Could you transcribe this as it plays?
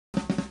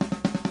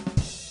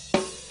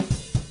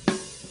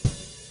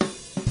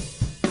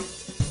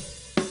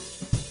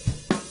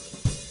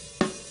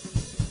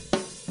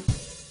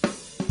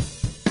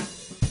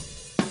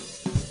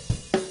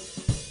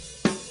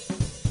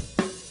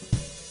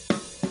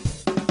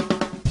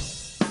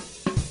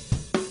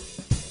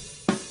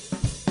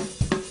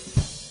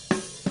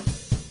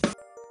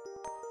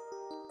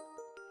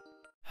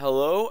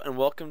Hello and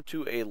welcome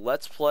to a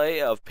Let's Play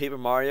of Paper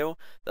Mario: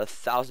 The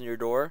Thousand-Year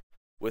Door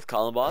with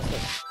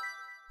Columbaza.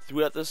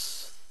 Throughout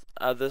this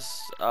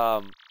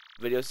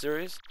video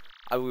series,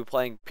 I will be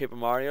playing Paper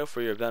Mario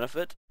for your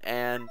benefit,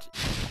 and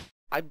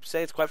I'd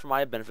say it's quite for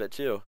my benefit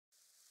too.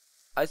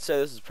 I'd say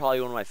this is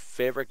probably one of my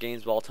favorite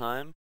games of all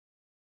time,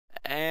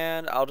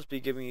 and I'll just be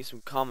giving you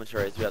some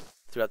commentary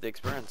throughout the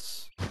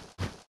experience.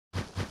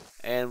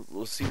 And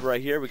we'll see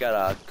right here we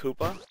got a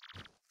Koopa,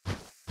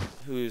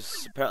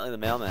 who's apparently the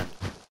mailman.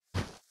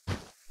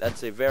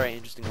 That's a very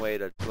interesting way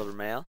to deliver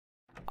mail.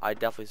 I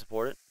definitely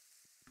support it.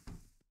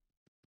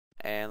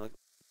 And look,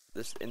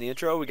 this in the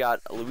intro we got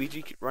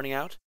Luigi running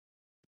out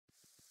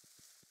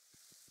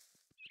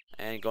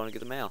and going to get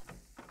the mail.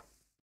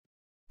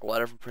 A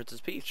letter from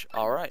Princess Peach.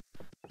 All right.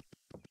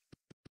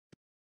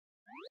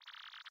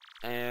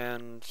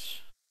 And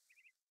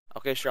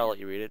okay, sure, I'll let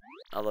you read it,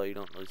 although you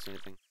don't really see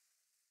anything.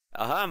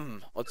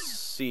 Let's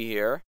see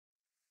here.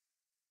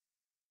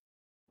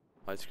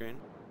 Widescreen.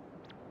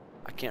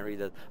 I can't read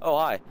that. Oh,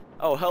 hi.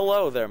 Oh,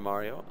 hello there,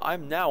 Mario.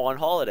 I'm now on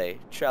holiday,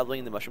 traveling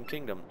in the Mushroom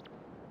Kingdom.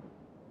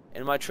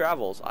 In my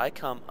travels, I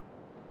come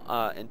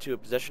into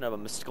possession of a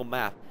mystical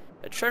map.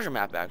 A treasure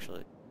map,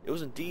 actually. It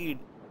was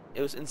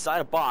inside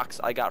a box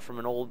I got from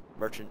an old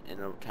merchant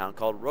in a town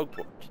called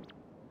Rogueport.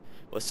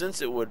 Well,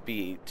 since it would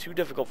be too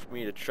difficult for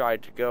me to try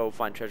to go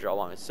find treasure all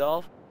by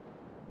myself,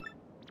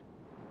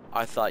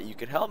 I thought you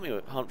could help me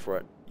hunt for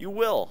it. You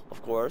will,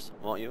 of course,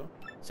 won't you?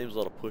 Seems a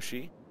little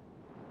pushy.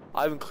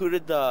 I've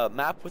included the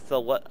map with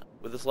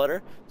this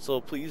letter,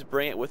 so please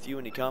bring it with you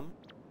when you come.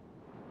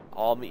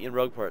 I'll meet you in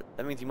Rogueport.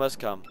 That means you must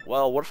come.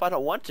 Well, what if I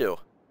don't want to?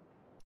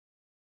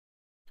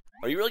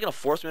 Are you really gonna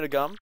force me to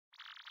come?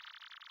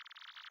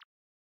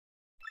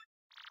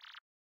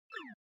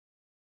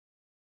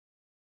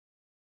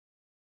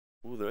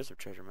 Ooh, there is a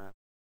treasure map.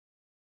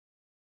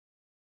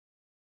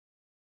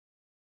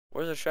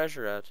 Where's the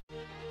treasure at?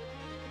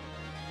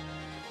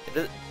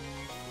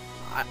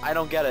 I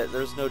don't get it.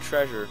 There's no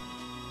treasure.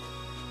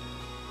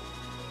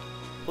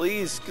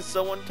 Please, could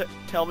someone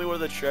tell me where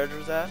the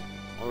treasure's at?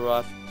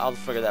 Or I'll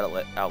figure that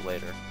out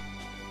later.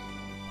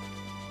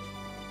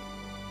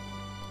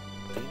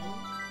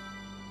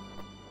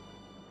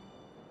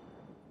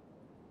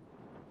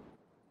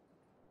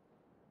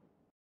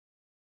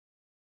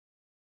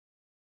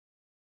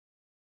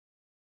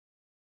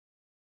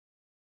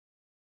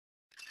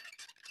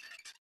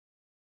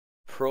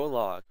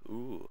 Prologue.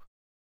 Ooh.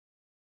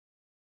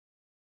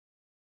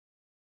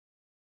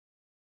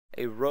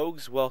 A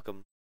rogue's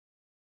welcome.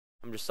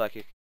 I'm just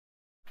psychic.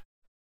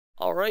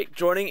 Alright,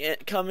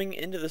 coming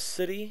into the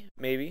city,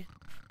 maybe.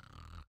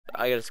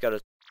 I just gotta,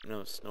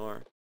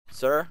 snore.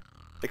 Sir?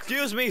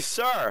 Excuse me,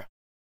 sir!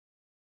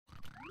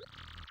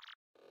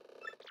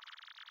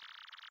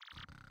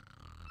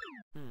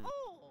 Is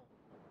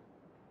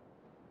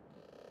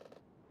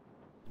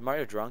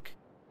Mario drunk?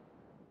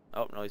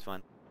 Oh, no, he's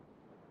fine.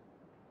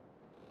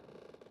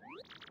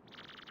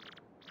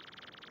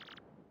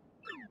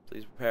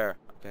 Please prepare.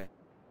 Okay.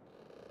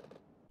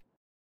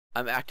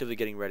 I'm actively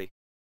getting ready.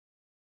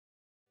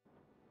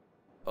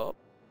 Oh.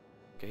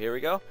 Okay, here we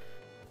go.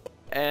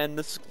 And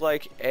this is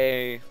like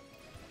a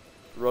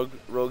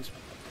Rogueport.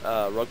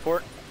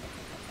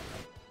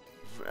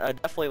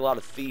 Definitely a lot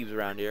of thieves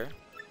around here.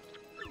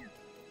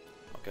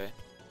 Okay.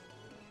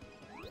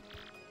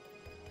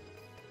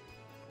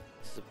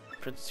 Is the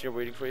princess here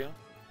waiting for you?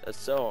 That's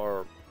so,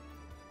 or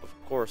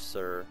of course,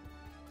 sir.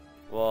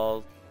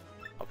 Well,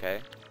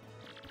 okay.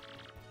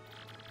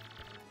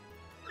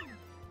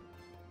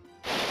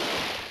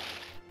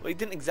 Well, you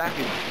didn't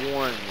exactly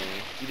warn me.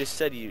 You just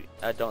said you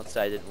don't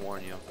say I didn't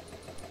warn you.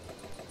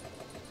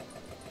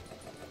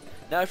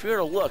 Now, if you were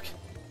to look,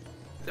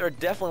 there are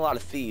definitely a lot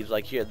of thieves.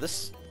 Like here,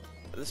 this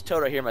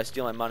toad right here might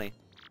steal my money.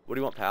 What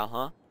do you want, pal?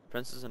 Huh?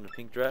 Princess in a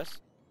pink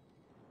dress?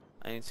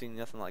 I ain't seen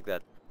nothing like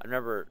that. I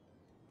remember,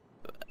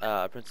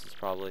 princess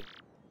probably.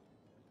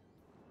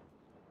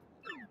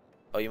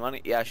 Oh, you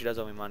money? Yeah, she does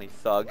owe me money.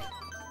 Thug.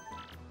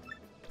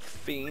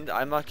 Fiend,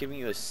 I'm not giving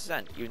you a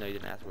cent, even though you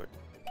didn't ask for it.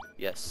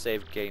 Yes,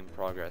 save game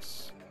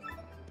progress.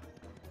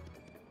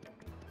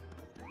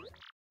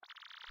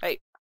 Hey.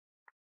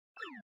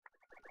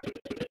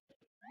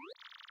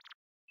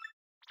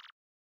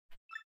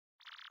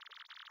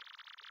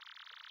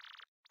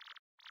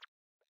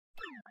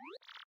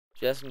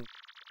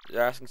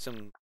 They're asking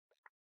some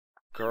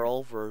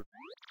girl for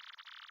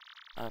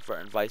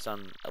advice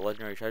on a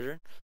legendary treasure.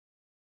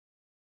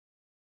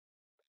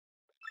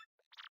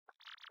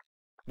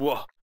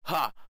 Whoa,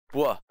 ha,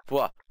 whoa,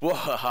 whoa, whoa,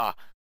 ha, ha.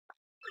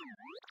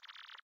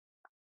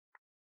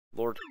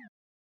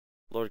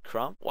 Lord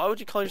Crump? Why would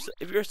you call yourself,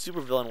 if you're a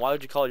supervillain, why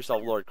would you call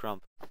yourself Lord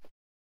Crump?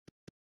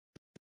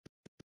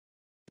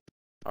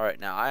 Alright,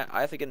 now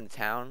I have to get into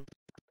town.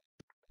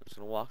 I'm just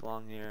gonna walk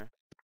along here.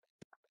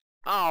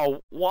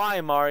 Oh,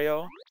 why,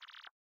 Mario?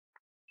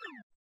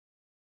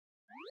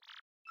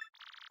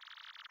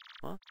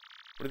 Huh?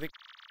 What do you think?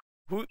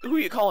 Who are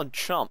you calling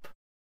chump?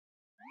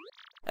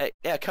 Hey,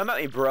 yeah, come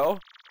at me, bro.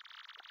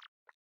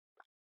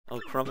 Oh,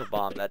 crumpet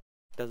bomb. That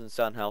doesn't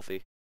sound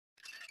healthy.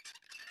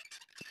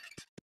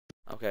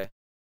 Okay.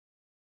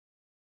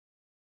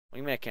 What do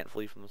you mean I can't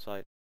flee from the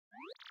site?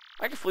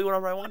 I can flee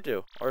whenever I want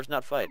to, or it's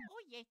not fight. Oh,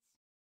 yes.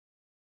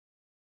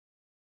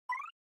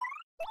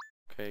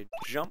 Okay,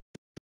 jump.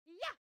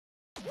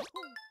 Yeah.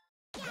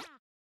 Yeah.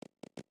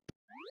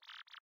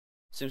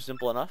 Seems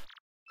simple enough.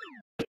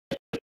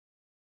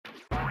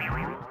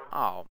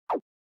 Oh.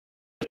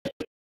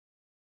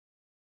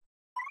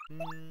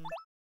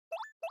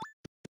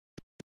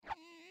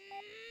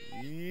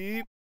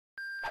 Yeep.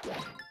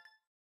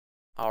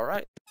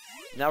 Alright.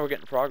 Now we're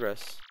getting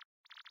progress.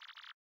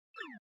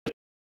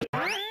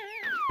 Wait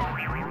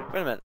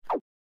a minute.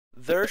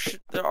 There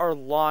are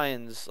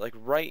lines, like,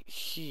 right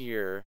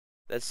here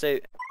that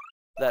say,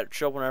 that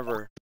show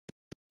whenever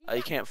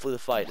you can't flee the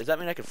fight. Does that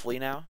mean I can flee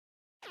now?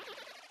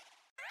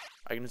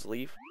 I can just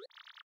leave?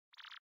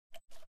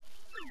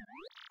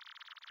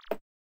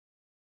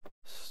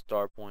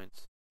 Star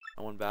points.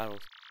 I won battles.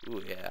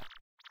 Ooh, yeah.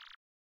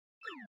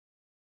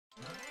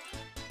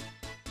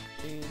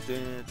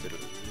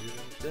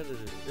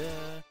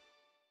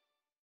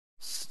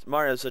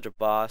 Mario's such a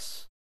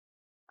boss.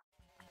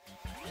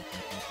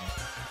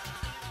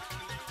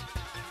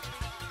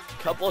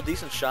 Couple of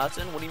decent shots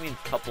in? What do you mean,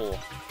 couple?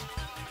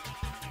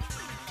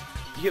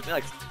 You hit me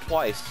like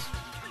twice.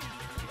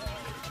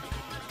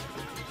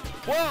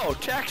 Whoa!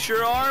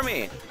 Texture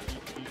army!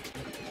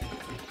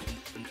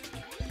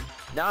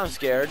 Now I'm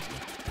scared.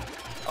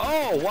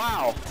 Oh,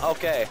 wow!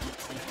 Okay.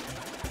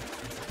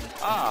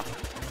 Ah.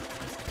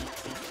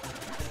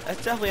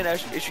 That's definitely an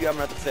issue I'm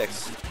gonna have to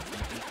fix.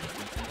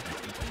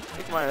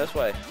 Come on, this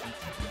way.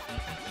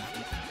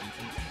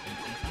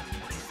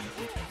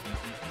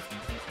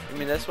 You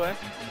mean this way?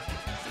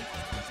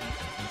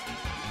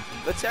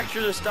 The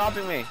textures are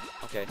stopping me.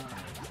 Okay.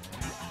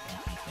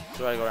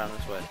 So I go around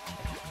this way.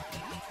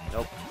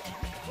 Nope.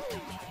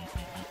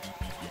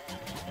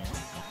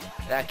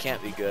 That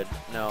can't be good.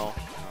 No.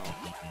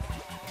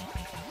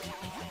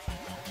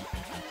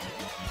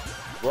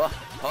 Whoa.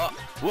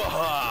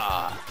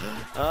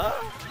 Huh?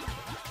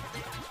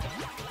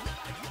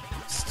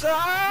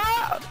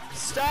 Stop!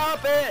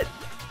 Stop it!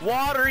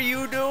 What are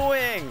you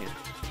doing?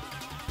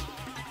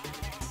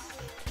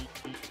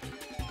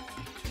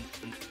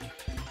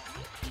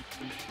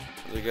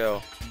 There we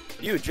go.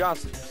 You,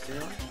 Johnson.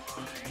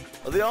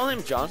 Are they all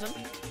named Johnson?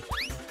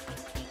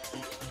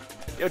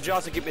 Yo,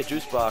 Johnson, give me a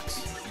juice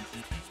box.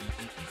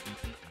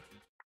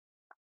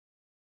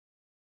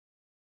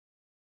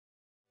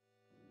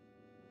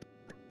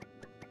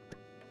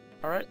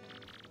 Alright.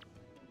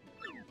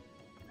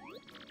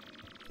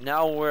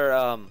 Now we're,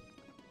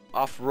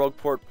 off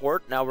Rogueport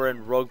Port. Now we're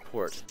in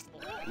Rogueport.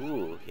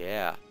 Ooh,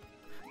 yeah.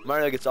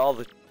 Mario gets all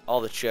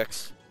the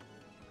chicks.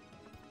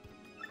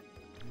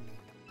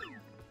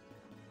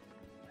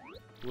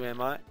 Who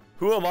am I?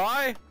 Who am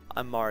I?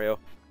 I'm Mario.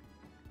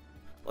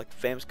 Like the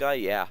famous guy?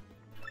 Yeah.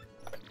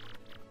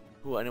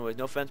 Ooh, anyways,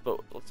 no offense, but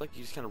looks like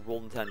you just kind of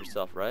rolled into town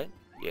yourself, right?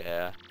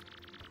 Yeah.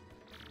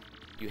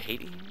 You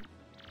hate it here?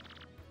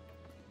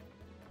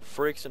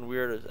 Freaks and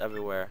weirdos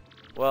everywhere.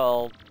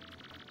 Well,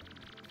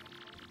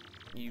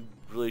 you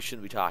really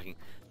shouldn't be talking.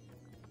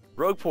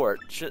 Rogueport.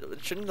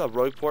 Shouldn't the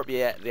Rogueport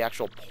be at the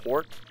actual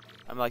port?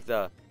 I'm like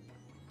the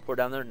port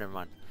down there? Never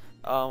mind.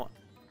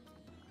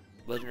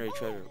 Legendary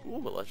treasure.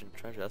 Ooh, a legendary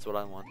treasure. That's what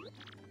I want.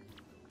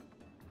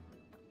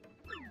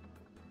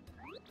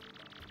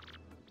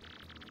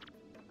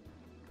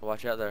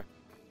 Watch out there.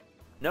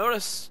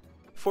 Notice,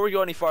 before we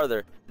go any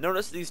farther,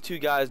 notice these two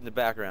guys in the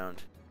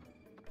background.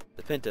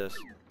 The Pintos.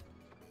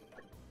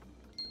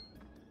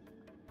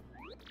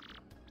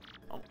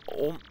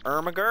 Oh,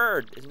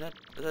 Ermagerd! Isn't that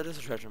is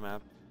a treasure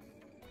map?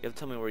 You have to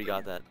tell me where you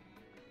got that.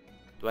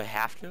 Do I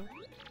have to? Wait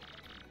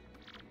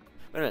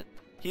a minute.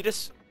 He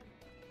just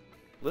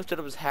lifted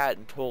up his hat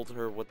and told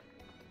her what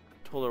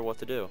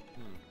to do.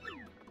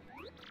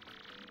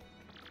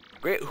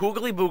 Great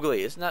hoogly boogly!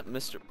 Isn't that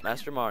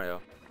Master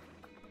Mario?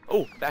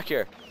 Oh, back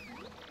here.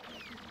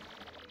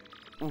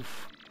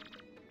 Oof.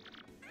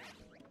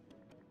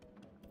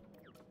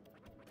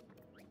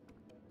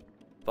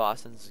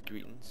 Boston's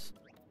greetings.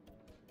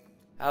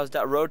 How's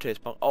that road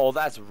taste, punk? Oh,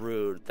 that's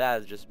rude.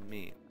 That is just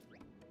mean.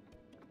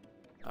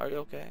 Are you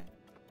okay?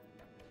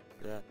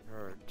 That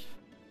hurt.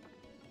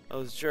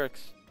 Those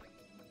jerks.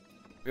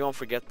 We won't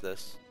forget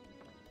this.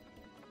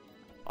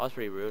 Oh, that's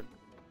pretty rude.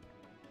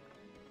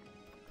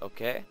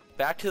 Okay.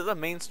 Back to the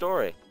main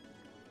story.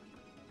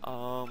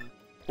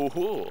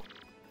 Hoo-hoo.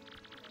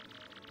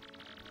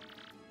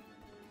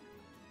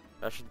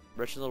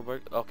 Russian little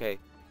bird. Okay.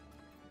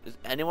 Does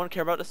anyone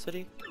care about the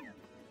city?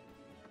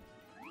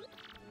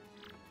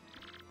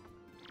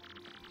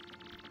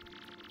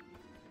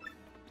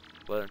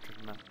 What?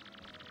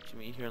 Should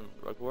meet here in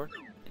Rugwar?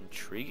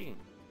 Intriguing.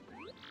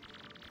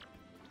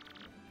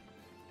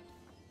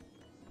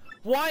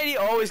 Why do you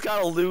always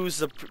gotta lose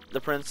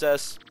the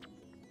princess?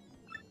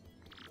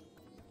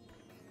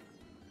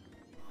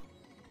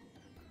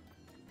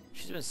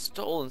 She's been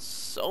stolen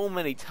so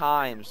many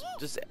times.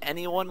 Does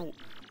anyone...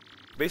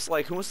 Basically,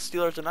 like, who wants to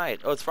steal her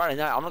tonight? Oh, it's Friday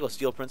night. I'm gonna go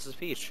steal Princess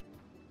Peach.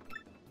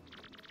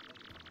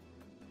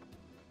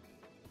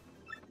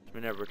 She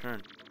may never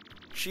return.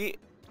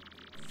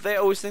 They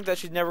always think that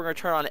she's never gonna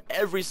return on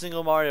every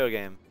single Mario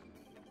game.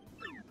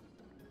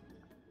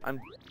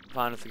 I'm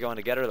fine with going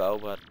to get her though,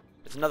 but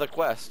it's another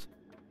quest.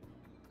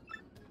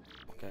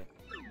 Okay.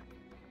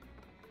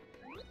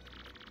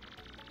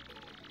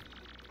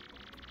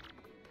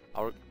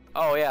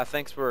 Oh yeah,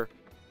 thanks for,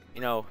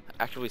 you know,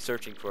 actively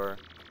searching for her.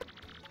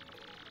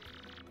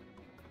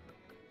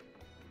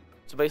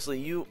 So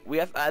basically,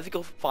 I have to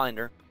go find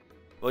her.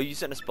 Well, you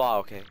sit in a spa,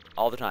 okay,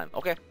 all the time.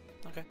 Okay,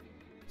 okay.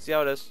 See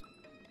how it is.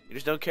 You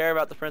just don't care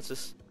about the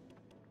princess.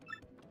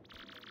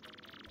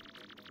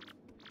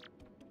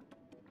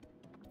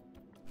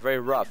 Very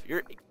rough.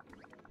 You're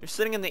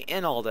sitting in the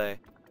inn all day.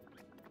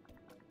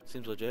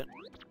 Seems legit.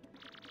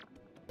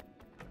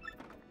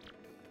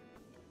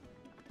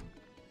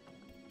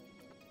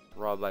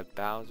 Robbed by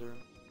Bowser.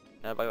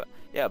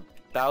 Yeah,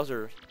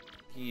 Bowser.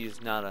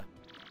 He's not a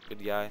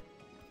good guy.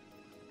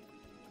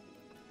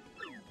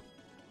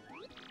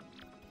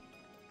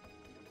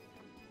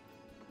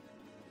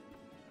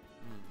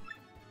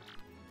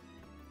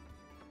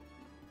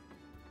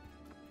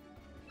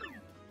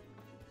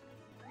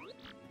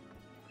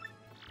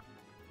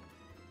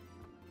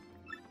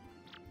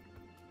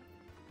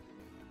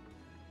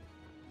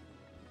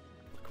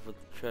 For the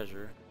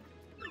treasure.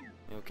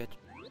 You'll catch.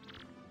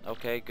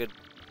 Okay, good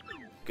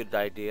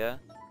idea.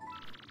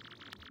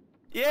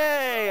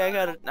 Yay! I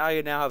got it. Now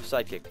you have a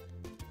sidekick.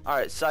 All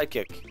right,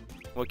 sidekick.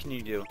 What can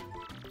you do?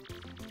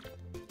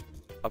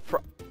 A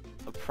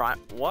prime.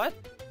 What?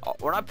 Oh,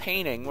 we're not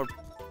painting. We're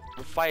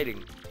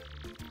fighting.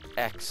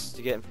 X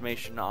to get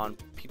information on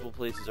people,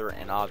 places,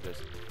 and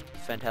objects.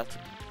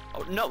 Fantastic.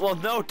 Oh no! Well,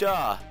 no,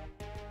 duh.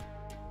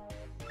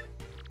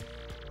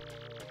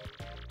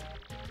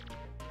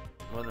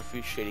 One of the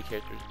few shady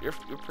characters.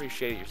 You're pretty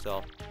shady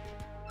yourself.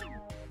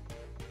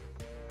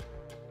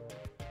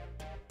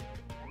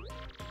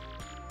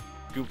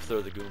 Goop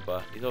throw the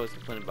Goomba. He's always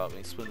complaining about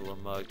me, swindler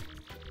mug.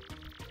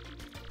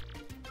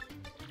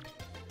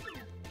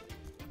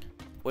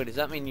 Wait, does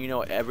that mean you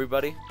know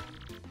everybody?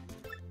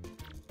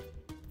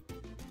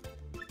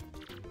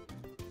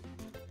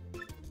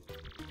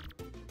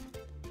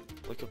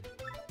 We could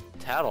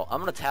tattle. I'm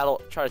gonna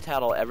try to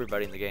tattle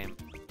everybody in the game.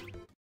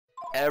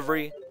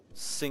 Every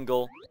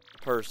single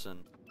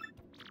person.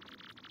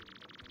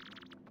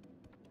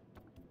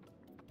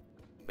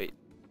 Wait,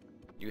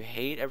 you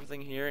hate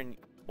everything here? And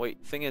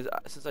wait, thing is,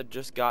 since I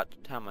just got to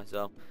town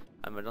myself,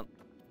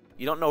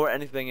 you don't know where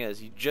anything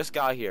is. You just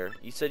got here.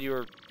 You said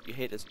you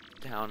hate this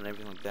town and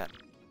everything like that.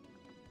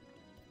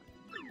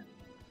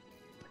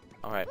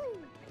 All right.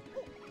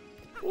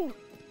 Woo.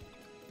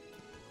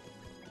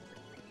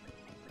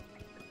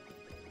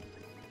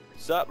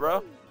 Sup,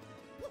 bro?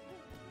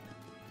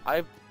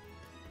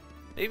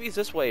 Maybe he's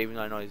this way, even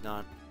though I know he's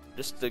not.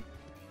 Just to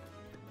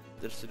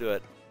do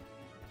it.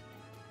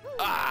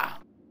 Ah!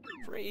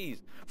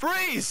 Freeze!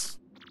 Freeze!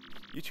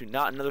 You two,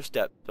 not another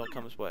step. Don't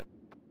come this way.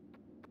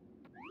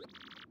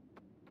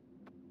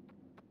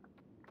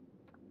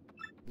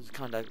 This is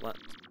contact lens.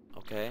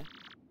 Okay.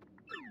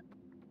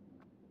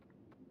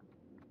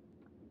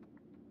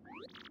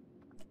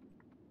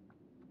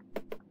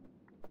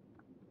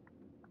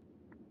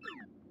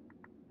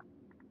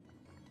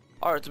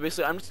 Alright, so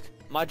basically,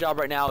 my job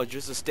right now is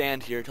just to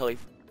stand here until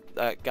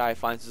that guy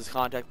finds his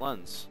contact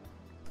lens.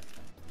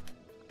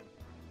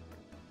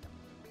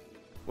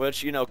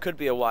 Which, you know, could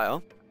be a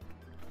while.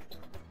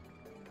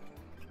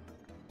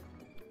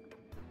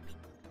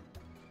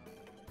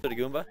 To the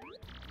Goomba?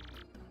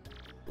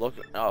 Look.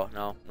 Oh,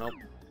 no. Nope.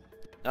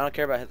 I don't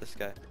care about this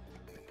guy.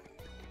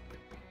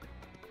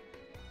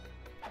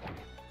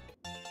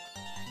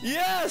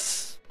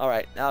 Yes!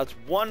 Alright, now it's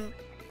one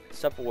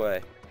step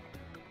away.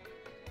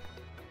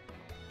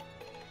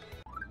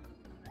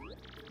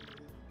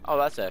 Oh,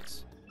 that's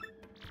X.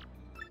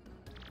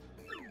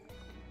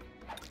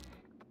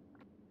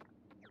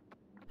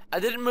 I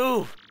didn't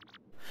move.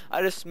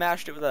 I just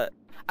smashed it with a...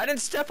 I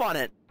didn't step on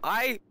it.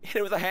 I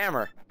hit it with a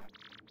hammer.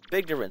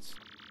 Big difference.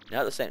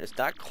 Not the same. It's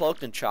not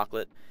cloaked in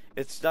chocolate.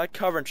 It's not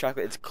covered in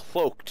chocolate. It's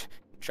cloaked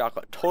in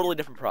chocolate. Totally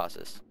different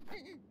process.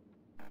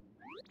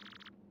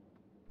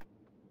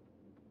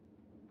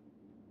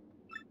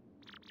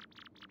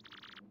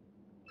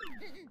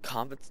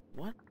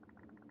 What?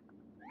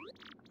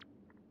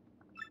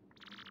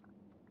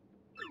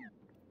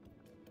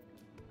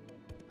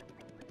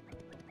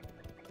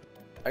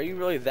 Are you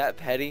really that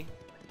petty?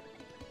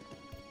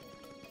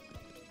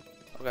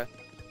 Okay.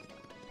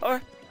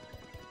 Okay.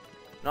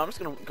 No, I'm just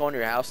gonna go into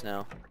your house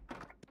now.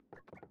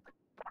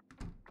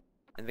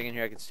 Anything in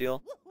here I can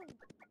steal?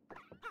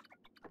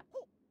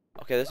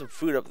 Okay, there's some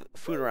food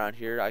around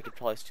here. I could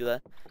probably steal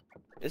that.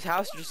 This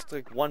house is just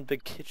like one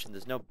big kitchen.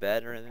 There's no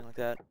bed or anything like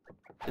that.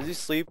 Does he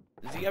sleep?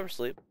 Does he ever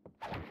sleep?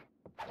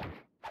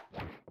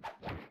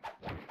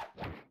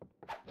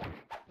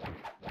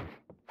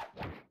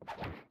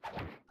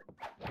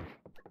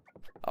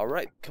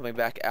 Alright, coming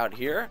back out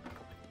here.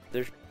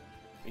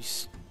 He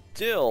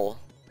still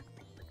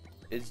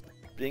is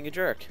being a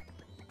jerk.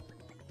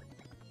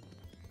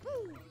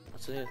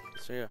 What's it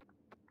here?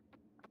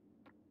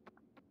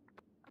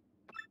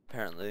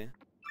 apparently.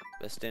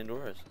 Best stay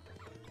indoors.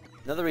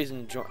 Another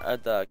reason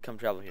come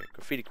travel here.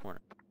 Graffiti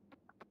corner.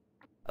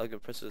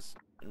 Elegant princess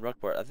and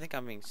Rockport. I think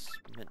I'm being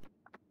smitten.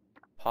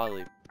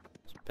 Polly.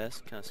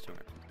 Best customer.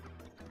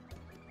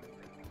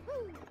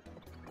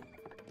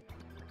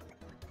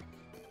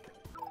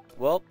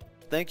 Well,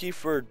 thank you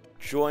for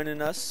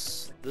joining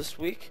us this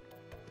week.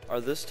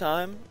 Or this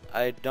time.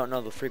 I don't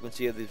know the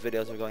frequency of these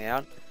videos are going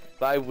out.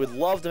 But I would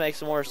love to make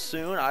some more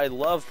soon. I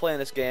love playing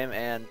this game,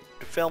 and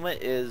to film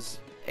it is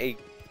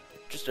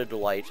just a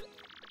delight.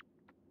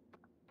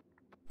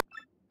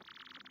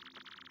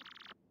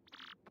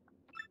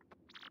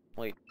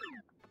 Wait.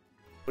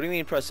 What do you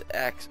mean press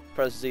X,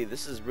 press Z?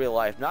 This is real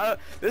life.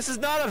 This is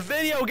not a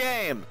video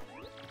game!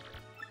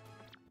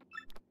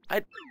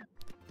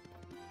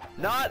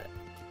 Not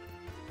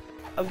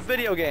a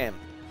video game.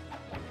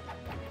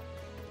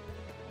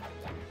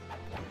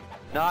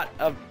 Not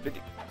a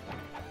video.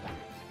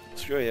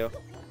 Screw you.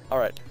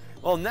 Alright.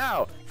 Well,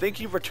 now, thank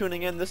you for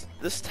tuning in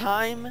this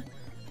time.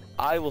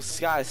 I will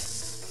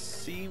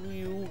see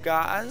you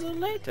guys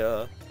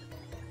later.